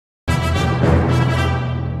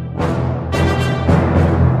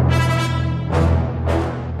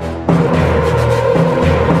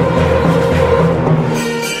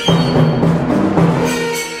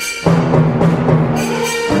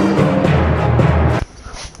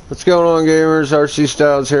What's going on, gamers? RC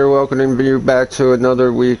Stylez here, welcoming you back to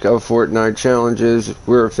another week of Fortnite challenges.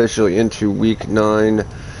 We're officially into week 9,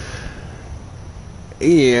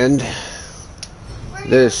 and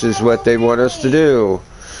this is what they want us to do.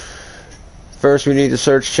 First, we need to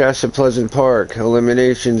search chests at Pleasant Park,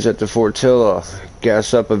 eliminations at the Fortilla,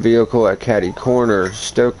 gas up a vehicle at Caddy Corner,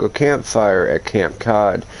 stoke a campfire at Camp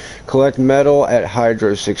Cod, collect metal at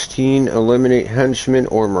Hydro 16, eliminate henchmen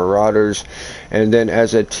or marauders, and then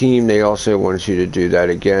as a team they also want you to do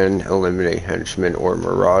that again, eliminate henchmen or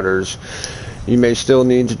marauders. You may still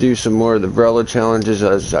need to do some more of the umbrella challenges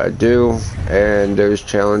as I do, and those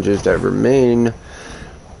challenges that remain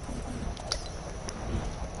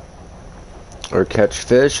or catch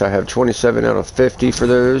fish. I have 27 out of 50 for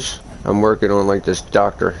those. I'm working on like this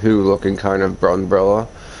Doctor Who looking kind of umbrella.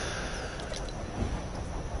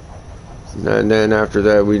 And then after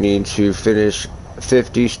that we need to finish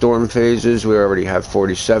 50 storm phases. We already have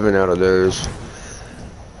 47 out of those.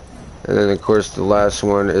 And then of course the last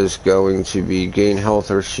one is going to be gain health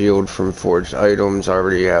or shield from forged items. I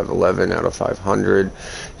already have 11 out of 500.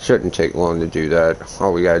 Shouldn't take long to do that.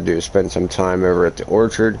 All we gotta do is spend some time over at the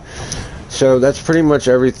orchard. So that's pretty much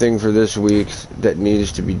everything for this week that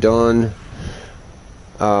needs to be done.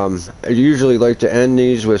 I usually like to end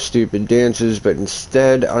these with stupid dances, but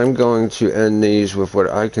instead I'm going to end these with what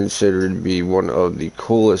I consider to be one of the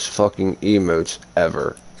coolest fucking emotes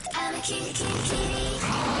ever.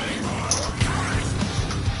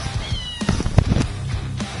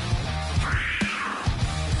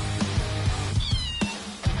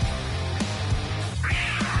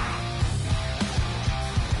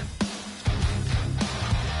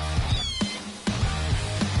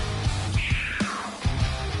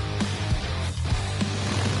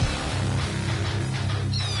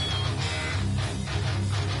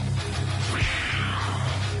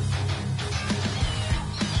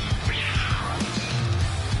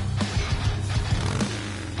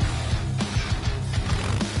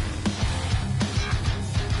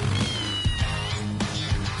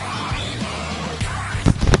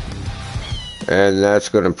 And that's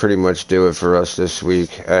going to pretty much do it for us this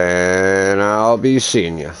week. And I'll be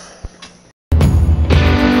seeing you.